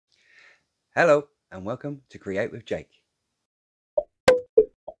Hello and welcome to Create with Jake.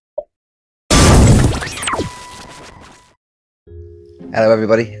 Hello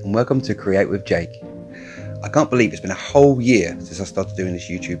everybody and welcome to Create with Jake. I can't believe it's been a whole year since I started doing this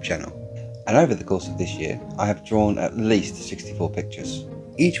YouTube channel. And over the course of this year, I have drawn at least 64 pictures.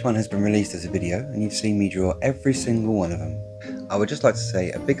 Each one has been released as a video and you've seen me draw every single one of them. I would just like to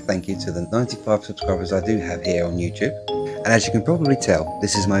say a big thank you to the 95 subscribers I do have here on YouTube. And as you can probably tell,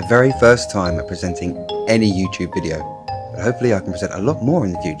 this is my very first time at presenting any YouTube video. But hopefully I can present a lot more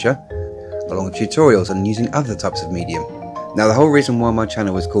in the future, along with tutorials and using other types of medium. Now the whole reason why my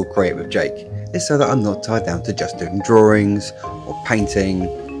channel is called Create with Jake is so that I'm not tied down to just doing drawings or painting.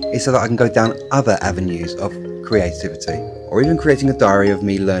 It's so that I can go down other avenues of creativity, or even creating a diary of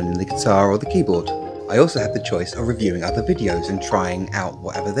me learning the guitar or the keyboard. I also have the choice of reviewing other videos and trying out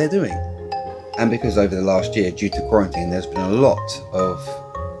whatever they're doing. And because over the last year, due to quarantine, there's been a lot of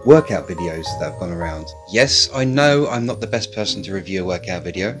workout videos that have gone around. Yes, I know I'm not the best person to review a workout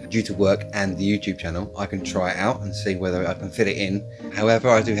video. Due to work and the YouTube channel, I can try it out and see whether I can fit it in. However,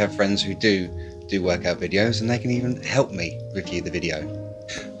 I do have friends who do workout videos and they can even help me review the video.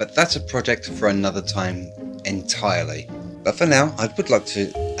 But that's a project for another time entirely. But for now, I would like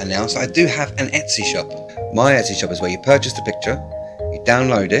to announce I do have an Etsy shop. My Etsy shop is where you purchase the picture, you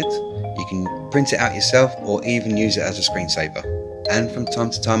download it, you can print it out yourself or even use it as a screensaver. And from time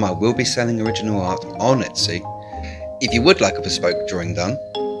to time I will be selling original art on Etsy. If you would like a bespoke drawing done,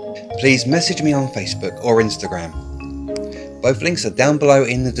 please message me on Facebook or Instagram. Both links are down below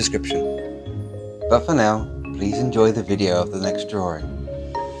in the description. But for now, please enjoy the video of the next drawing.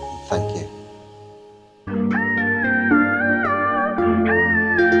 Thank you.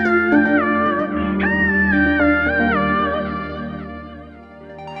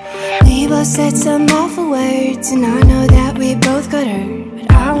 We both said some awful words, and I know that we both got hurt.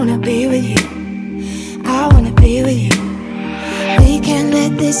 But I wanna be with you, I wanna be with you. We can't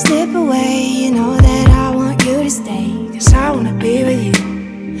let this slip away, you know that I want you to stay. Cause I wanna be with you,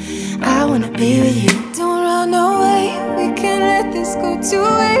 I wanna be with you. Don't run away, we can't let this go to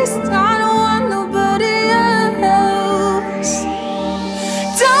waste. I don't want nobody else.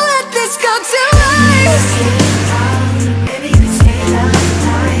 Don't let this go to waste.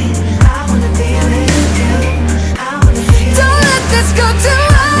 Let's go to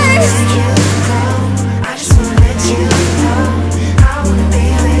rise. I just wanna let you know I wanna be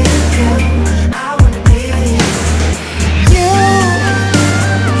with you, I wanna be with you.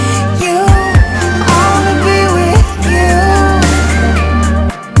 You, I wanna be with you.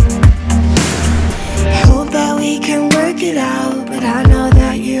 Hope that we can work it out, but I know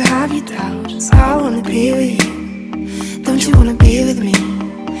that you have your doubts. I wanna be with you, don't you wanna be with me?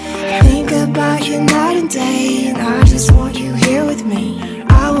 Think about you night and day, and I just want you here with me.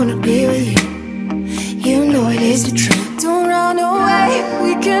 I wanna be with you, you know it is the truth. Don't run away,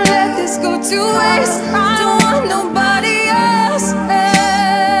 we can't let this go to waste. I don't want nobody else.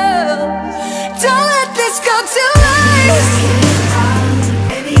 Don't let this go to waste.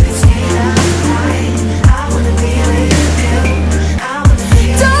 Baby, you can stay up night. I wanna be with you,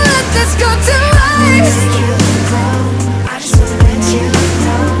 don't let this go to waste. I just wanna let you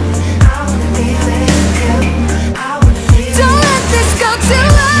know.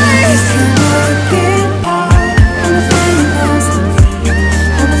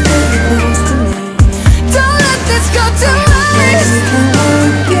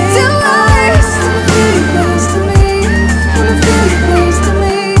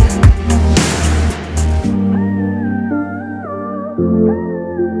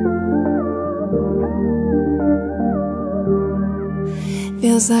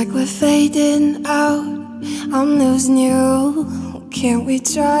 Feels like we're fading out, I'm losing you. Can't we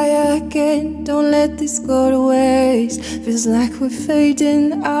try again? Don't let this go to waste. Feels like we're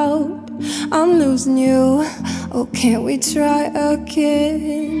fading out, I'm losing you. Oh, can't we try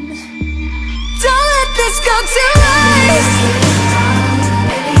again? Don't let this go to waste.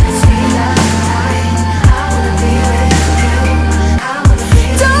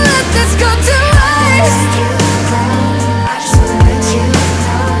 Don't let this go to waste. I just wanna let you know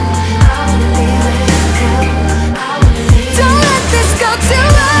I wanna be with you.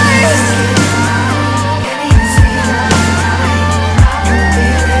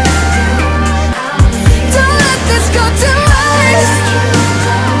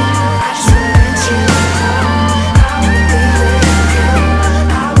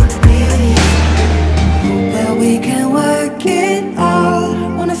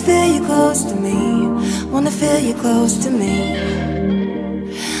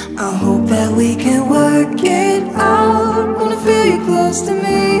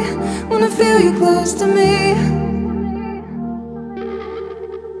 wanna feel you close to me.